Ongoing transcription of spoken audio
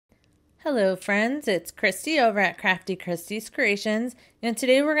Hello friends, it's Christy over at Crafty Christy's Creations, and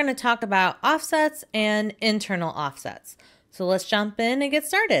today we're going to talk about offsets and internal offsets. So let's jump in and get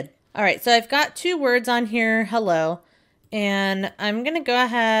started. Alright, so I've got two words on here, hello, and I'm going to go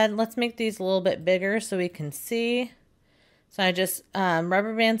ahead, let's make these a little bit bigger so we can see. So I just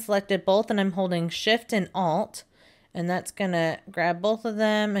rubber band selected both and I'm holding Shift and Alt, and that's going to grab both of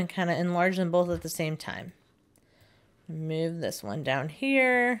them and kind of enlarge them both at the same time. Move this one down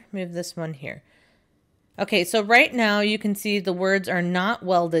here, move this one here. Okay, so right now you can see the words are not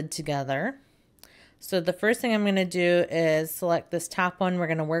welded together. So the first thing I'm going to do is select this top one. We're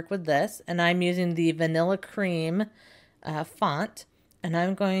going to work with this, and I'm using the Vanilla Cream font, and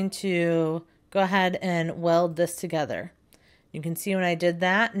I'm going to go ahead and weld this together. You can see when I did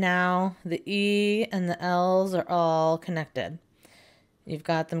that, now the E and the L's are all connected. You've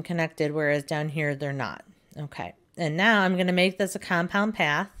got them connected, whereas down here they're not. Okay. And now I'm going to make this a compound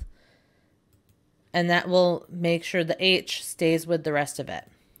path, and that will make sure the H stays with the rest of it.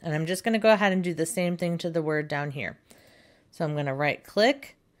 And I'm just going to go ahead and do the same thing to the word down here. So I'm going to right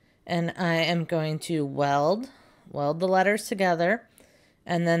click, and I am going to weld the letters together,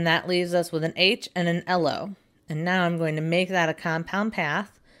 and then that leaves us with an H and an LO. And now I'm going to make that a compound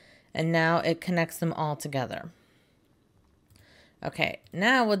path, and now it connects them all together. Okay,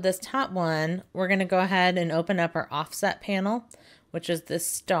 now with this top one, we're going to go ahead and open up our offset panel, which is this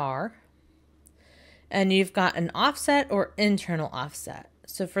star. And you've got an offset or internal offset.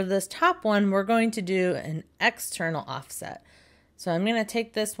 So for this top one, we're going to do an external offset. So I'm going to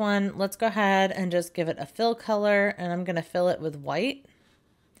take this one, let's go ahead and just give it a fill color, and I'm going to fill it with white.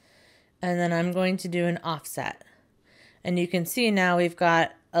 And then I'm going to do an offset. And you can see now we've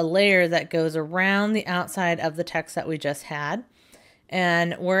got a layer that goes around the outside of the text that we just had.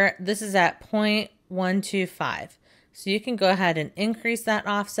 And this is at 0.125. So you can go ahead and increase that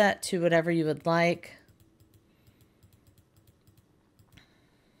offset to whatever you would like.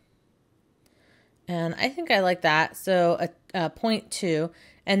 And I think I like that. So a 0.2.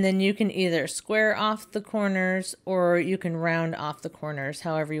 And then you can either square off the corners or you can round off the corners,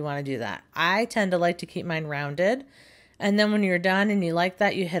 however you want to do that. I tend to like to keep mine rounded. And then when you're done and you like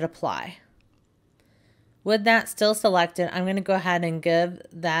that, you hit apply. With that still selected, I'm going to go ahead and give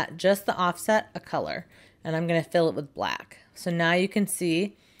that just the offset a color, and I'm going to fill it with black. So now you can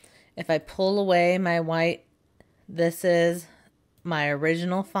see if I pull away my white, this is my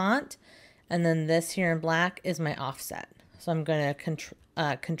original font, and then this here in black is my offset. So I'm going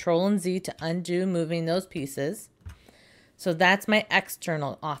to Control and Z to undo moving those pieces. So that's my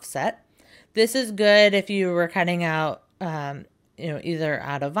external offset. This is good if you were cutting out either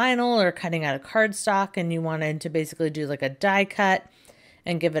out of vinyl or cutting out of cardstock and you wanted to basically do like a die cut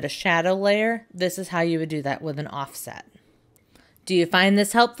and give it a shadow layer. This is how you would do that with an offset. Do you find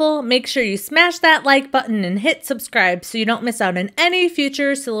this helpful? Make sure you smash that like button and hit subscribe so you don't miss out on any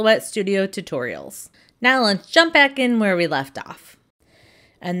future Silhouette Studio tutorials. Now let's jump back in where we left off.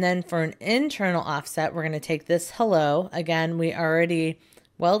 And then for an internal offset, we're going to take this hello. Again, we already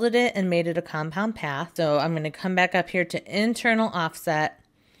welded it and made it a compound path. So I'm going to come back up here to internal offset,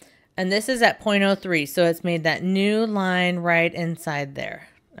 and this is at 0.03, so it's made that new line right inside there.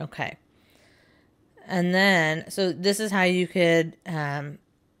 Okay. And then, so this is how you could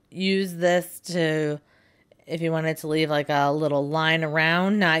use this to, if you wanted to leave like a little line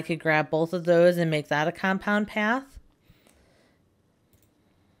around, now I could grab both of those and make that a compound path.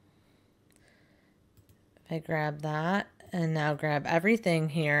 If I grab that, and now grab everything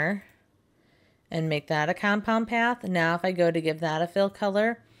here and make that a compound path. Now if I go to give that a fill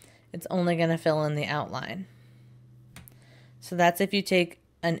color, it's only going to fill in the outline. So that's if you take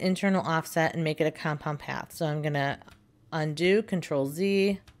an internal offset and make it a compound path. So I'm going to undo, Control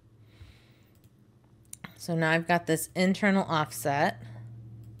Z. So now I've got this internal offset.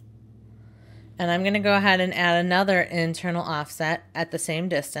 And I'm going to go ahead and add another internal offset at the same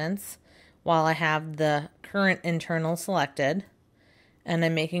distance while I have the current internal selected, and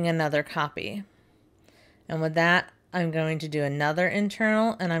I'm making another copy. And with that, I'm going to do another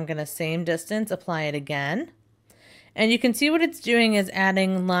internal, and I'm going to same distance apply it again. And you can see what it's doing is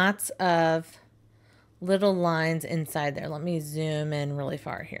adding lots of little lines inside there. Let me zoom in really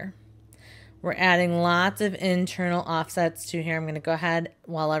far here. We're adding lots of internal offsets to here. I'm going to go ahead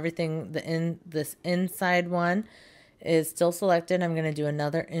while everything this inside one is still selected. I'm going to do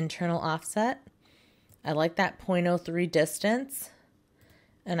another internal offset. I like that 0.03 distance,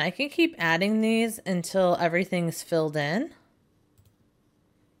 and I can keep adding these until everything's filled in.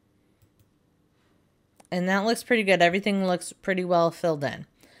 And that looks pretty good. Everything looks pretty well filled in.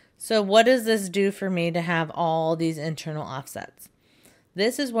 So what does this do for me to have all these internal offsets?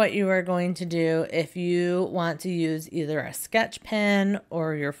 This is what you are going to do if you want to use either a sketch pen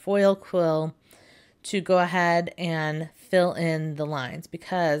or your foil quill to go ahead and fill in the lines,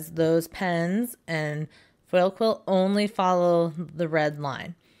 because those pens and foil quill only follow the red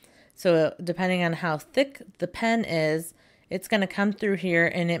line. So depending on how thick the pen is, it's going to come through here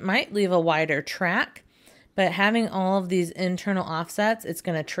and it might leave a wider track, but having all of these internal offsets, it's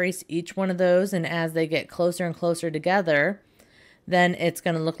going to trace each one of those, and as they get closer and closer together, then it's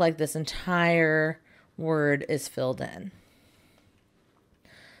going to look like this entire word is filled in.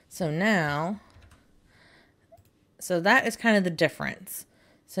 So that is kind of the difference.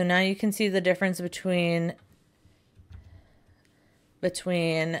 So now you can see the difference between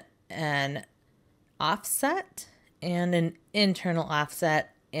an offset and an internal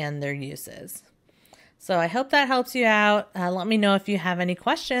offset and their uses. So I hope that helps you out. Let me know if you have any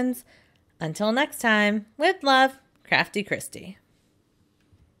questions. Until next time, with love, Crafty Christy.